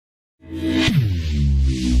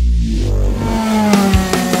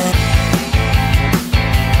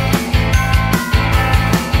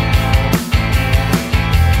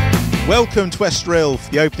Welcome to ESTORIL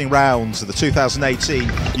for the opening rounds of the 2018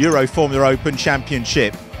 Euroformula Open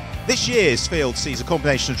Championship. This year's field sees a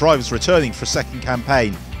combination of drivers returning for a second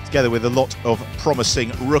campaign, together with a lot of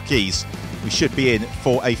promising rookies. We should be in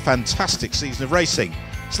for a fantastic season of racing.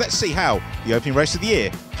 So let's see how the opening race of the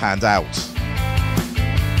year panned out.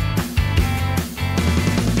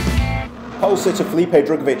 Pole sitter Felipe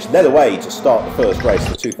Drugovich led away to start the first race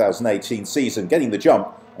of the 2018 season, getting the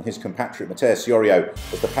jump on his compatriot Matthias Iorio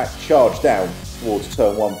as the pack charged down towards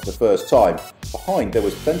turn one for the first time. Behind there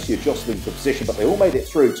was plenty of jostling for position, but they all made it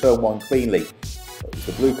through turn one cleanly. It was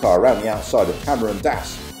the blue car around the outside of Cameron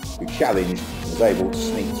Das who challenged and was able to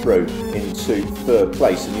sneak through into third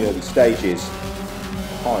place in the early stages.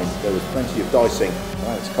 Behind there was plenty of dicing, and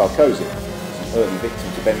Alex Carcosa was an early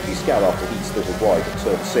victim to Bentley Scal after he slittered wide at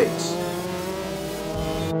turn 6.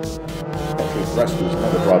 The rest was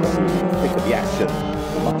another driver who was in the thick of the action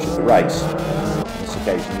for much of the race. On this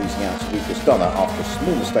occasion losing out to Lucas Dunner after a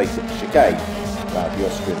small mistake at the chicane allowed the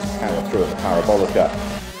Austrians to power through at the Parabolica.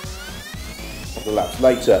 A couple of laps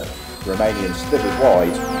later, the Romanians slithered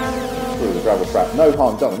wide through the gravel trap. No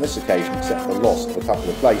harm done on this occasion except for the loss of a couple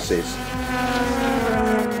of places.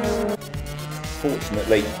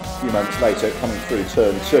 Fortunately, a few moments later, coming through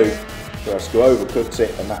turn 2, Turescu overcooked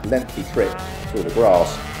it, and that lengthy trip through the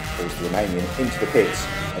grass was the Romanian into the pits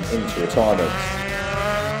and into retirement.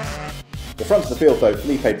 The front of the field though,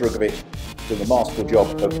 Felipe Drugovich did a masterful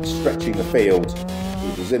job of stretching the field.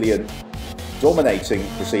 The Brazilian dominating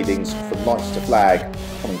proceedings from lights to flag,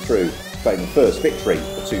 coming through to claim the first victory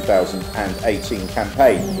of the 2018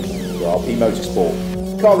 campaign for RP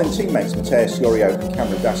Motorsport. Carlin teammates Matthias Iorio and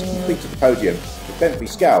Cameron Das completed the podium, with Bentley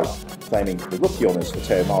Scal claiming the rookie honours for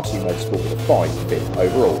Teo Martin Motorsport with a 5th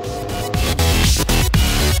overall.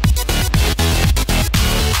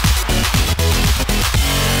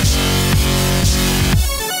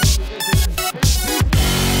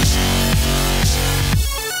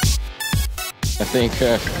 I think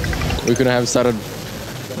we couldn't have started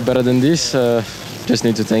better than this. Just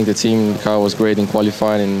need to thank the team. The car was great in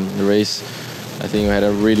qualifying in the race. I think we had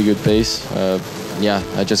a really good pace. Yeah,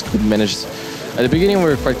 I just couldn't manage. At the beginning we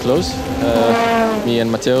were quite close, me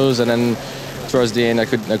and Mateus, and then towards the end I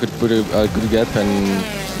could put a good gap,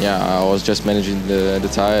 and yeah, I was just managing the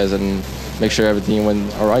tires and make sure everything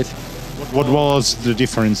went all right. What was the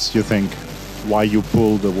difference, you think? Why you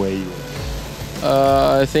pulled away?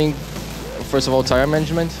 I think, first of all, tire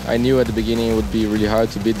management. I knew at the beginning it would be really hard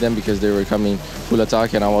to beat them because they were coming full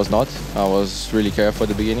attack and I was not. I was really careful at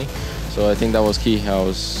the beginning. So I think that was key. I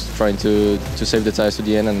was trying to save the tires to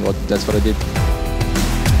the end, and that's what I did.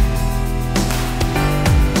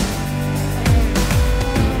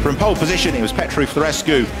 From pole position, it was Petru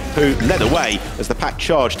Florescu who led away as the pack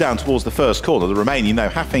charged down towards the first corner. The Romanian, though,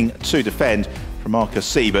 having to defend from Marcus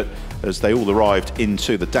Siebert as they all arrived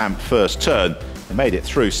into the damp first turn. They made it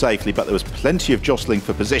through safely, but there was plenty of jostling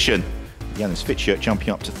for position. Yanis Fitcher jumping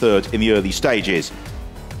up to third in the early stages.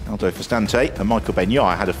 Aldo Festante and Michael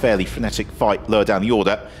Benyai had a fairly frenetic fight lower down the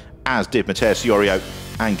order, as did Matthias Iorio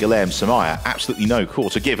and Guilherme Samaya. Absolutely no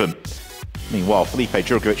quarter given. Meanwhile, Felipe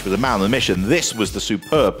Drugovich was a man on a mission. This was the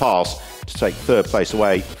superb pass to take third place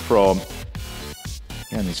away from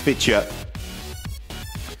Yanis Fitcher.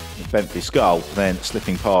 Bentley Scal then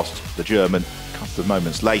slipping past the German a couple of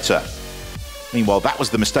moments later. Meanwhile, that was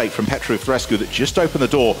the mistake from Petru Florescu that just opened the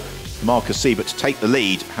door for Marcus Siebert to take the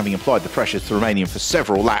lead, having applied the pressure to the Romanian for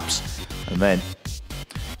several laps. And then,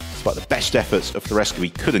 despite the best efforts of Florescu, he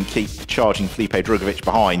couldn't keep charging Felipe Drugovich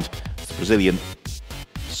behind. The Brazilian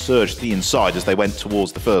surged to the inside as they went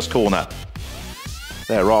towards the first corner.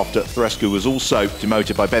 Thereafter, Florescu was also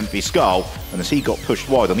demoted by Bentley Scal, and as he got pushed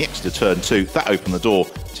wide on the exit of turn 2, that opened the door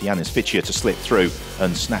to Yanis Fitcher to slip through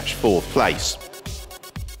and snatch 4th place.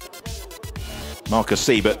 Marcus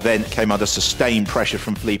Siebert then came under sustained pressure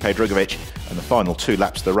from Felipe Drugovich, and the final 2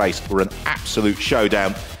 laps of the race were an absolute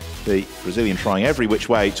showdown. The Brazilian trying every which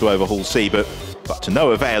way to overhaul Siebert, but to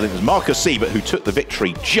no avail. It was Marcus Siebert who took the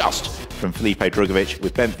victory just from Felipe Drugovich,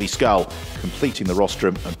 with Bentley Scal completing the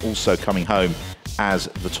rostrum and also coming home as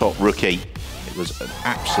the top rookie. It was an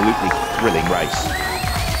absolutely thrilling race.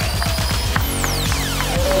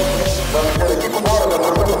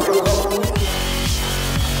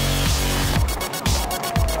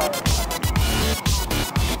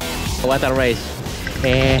 What a race.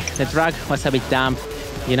 The track was a bit damp.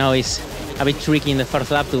 You know, it's a bit tricky in the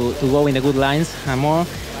first lap to go in the good lines and more.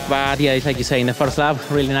 But yeah, it's like you say, in the first lap,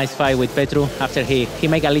 really nice fight with Petru. After he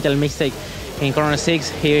made a little mistake in corner 6,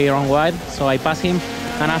 he ran wide, so I passed him.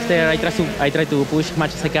 And after I try to push as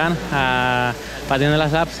much as I can. But in the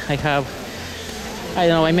last laps, I have I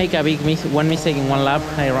don't know, I make a big one mistake in one lap.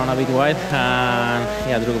 I run a bit wide, and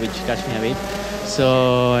yeah, Drugovic catch me a bit.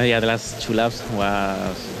 So yeah, the last 2 laps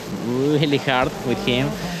was really hard with him.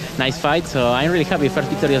 Nice fight, so I'm really happy. First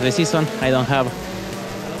victory of the season. I don't have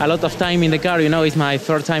a lot of time in the car, you know, it's my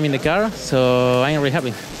 3rd time in the car, so I'm really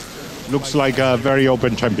happy. Looks like a very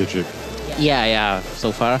open championship. Yeah,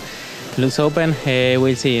 so far. Looks open,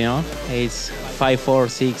 we'll see, you know. It's 5, 4,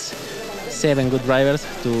 6, 7 good drivers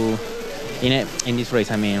in this race,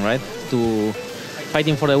 I mean, right? To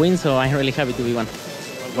fighting for the win, so I'm really happy to be one.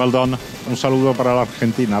 Well done. Un saludo para la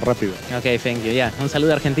Argentina, rápido. Ok, thank you. Yeah. Un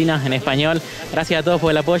saludo a Argentina en español. Gracias a todos por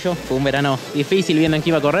el apoyo. Fue un verano difícil viendo en qué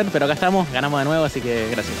iba a correr, pero acá estamos, ganamos de nuevo, así que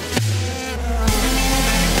gracias.